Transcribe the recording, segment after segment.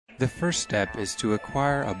The first step is to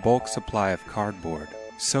acquire a bulk supply of cardboard.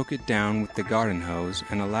 Soak it down with the garden hose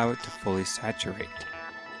and allow it to fully saturate.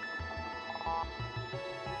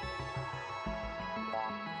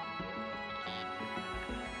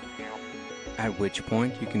 At which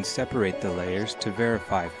point you can separate the layers to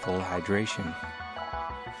verify full hydration.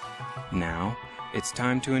 Now, it's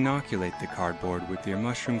time to inoculate the cardboard with your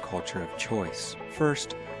mushroom culture of choice.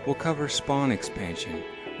 First, we'll cover spawn expansion,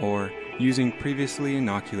 or using previously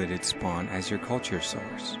inoculated spawn as your culture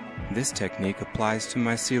source. This technique applies to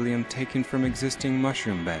mycelium taken from existing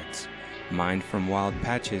mushroom beds, mined from wild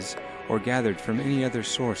patches, or gathered from any other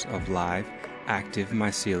source of live, active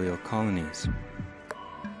mycelial colonies.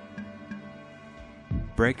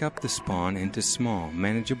 Break up the spawn into small,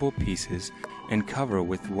 manageable pieces and cover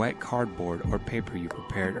with wet cardboard or paper you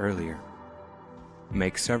prepared earlier.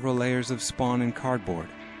 Make several layers of spawn in cardboard,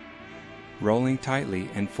 rolling tightly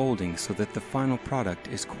and folding so that the final product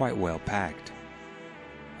is quite well packed.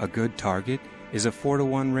 A good target is a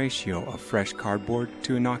 4:1 ratio of fresh cardboard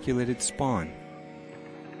to inoculated spawn.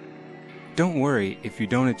 Don't worry if you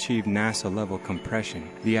don't achieve NASA level compression.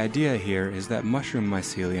 The idea here is that mushroom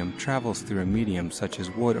mycelium travels through a medium such as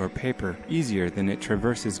wood or paper easier than it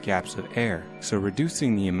traverses gaps of air, so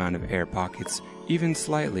reducing the amount of air pockets even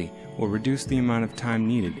slightly will reduce the amount of time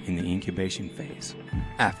needed in the incubation phase.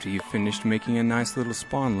 After you've finished making a nice little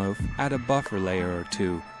spawn loaf, add a buffer layer or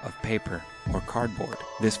two of paper or cardboard.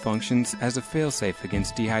 This functions as a failsafe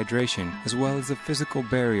against dehydration, as well as a physical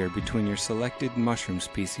barrier between your selected mushroom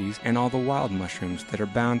species and all the wild mushrooms that are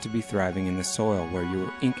bound to be thriving in the soil where you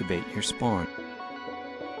will incubate your spawn.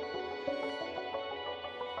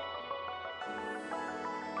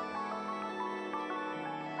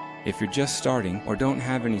 If you're just starting or don't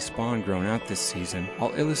have any spawn grown out this season,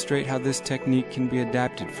 I'll illustrate how this technique can be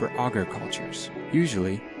adapted for auger cultures.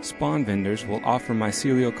 Usually, spawn vendors will offer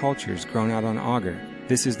mycelial cultures grown out on auger.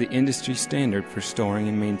 This is the industry standard for storing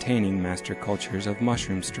and maintaining master cultures of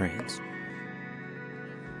mushroom strains.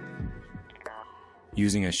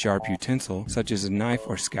 Using a sharp utensil, such as a knife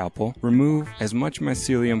or scalpel, remove as much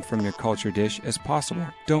mycelium from your culture dish as possible.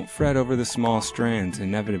 Don't fret over the small strands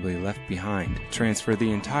inevitably left behind. Transfer the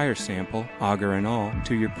entire sample, auger and all,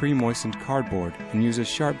 to your pre-moistened cardboard and use a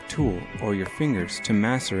sharp tool or your fingers to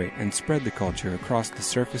macerate and spread the culture across the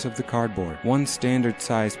surface of the cardboard. One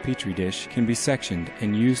standard-sized petri dish can be sectioned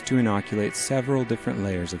and used to inoculate several different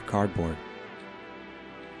layers of cardboard.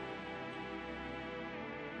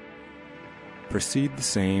 Proceed the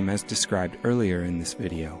same as described earlier in this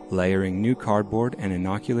video, layering new cardboard and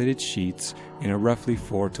inoculated sheets in a roughly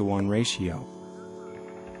 4:1 ratio.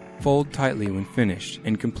 Fold tightly when finished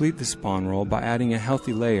and complete the spawn roll by adding a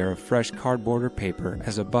healthy layer of fresh cardboard or paper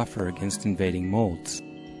as a buffer against invading molds.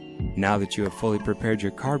 Now that you have fully prepared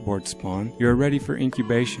your cardboard spawn, you are ready for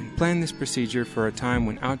incubation. Plan this procedure for a time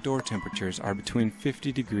when outdoor temperatures are between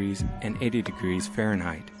 50 degrees and 80 degrees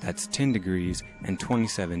Fahrenheit. That's 10 degrees and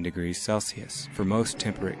 27 degrees Celsius. For most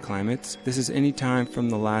temperate climates, this is any time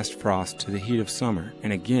from the last frost to the heat of summer,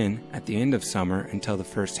 and again at the end of summer until the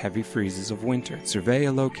first heavy freezes of winter. Survey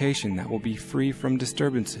a location that will be free from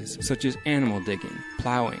disturbances such as animal digging,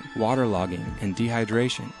 plowing, waterlogging, and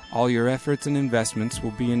dehydration. All your efforts and investments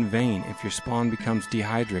will be in vain if your spawn becomes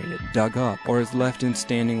dehydrated, dug up, or is left in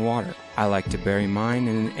standing water. I like to bury mine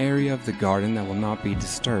in an area of the garden that will not be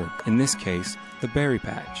disturbed, in this case, the berry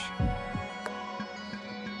patch.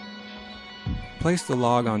 Place the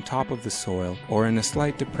log on top of the soil or in a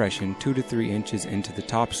slight depression 2 to 3 inches into the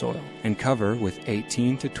topsoil and cover with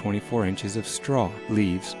 18 to 24 inches of straw,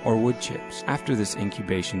 leaves, or wood chips. After this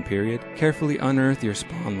incubation period, carefully unearth your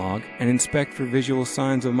spawn log and inspect for visual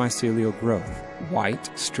signs of mycelial growth. White,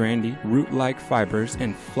 strandy, root-like fibers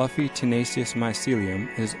and fluffy, tenacious mycelium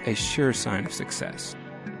is a sure sign of success.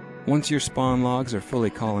 Once your spawn logs are fully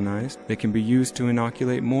colonized, they can be used to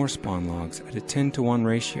inoculate more spawn logs at a 10:1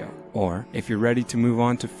 ratio. Or, if you're ready to move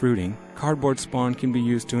on to fruiting, cardboard spawn can be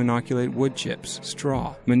used to inoculate wood chips,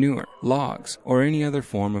 straw, manure, logs, or any other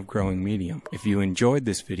form of growing medium. If you enjoyed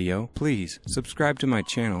this video, please subscribe to my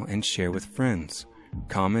channel and share with friends.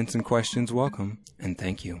 Comments and questions welcome, and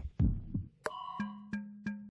thank you.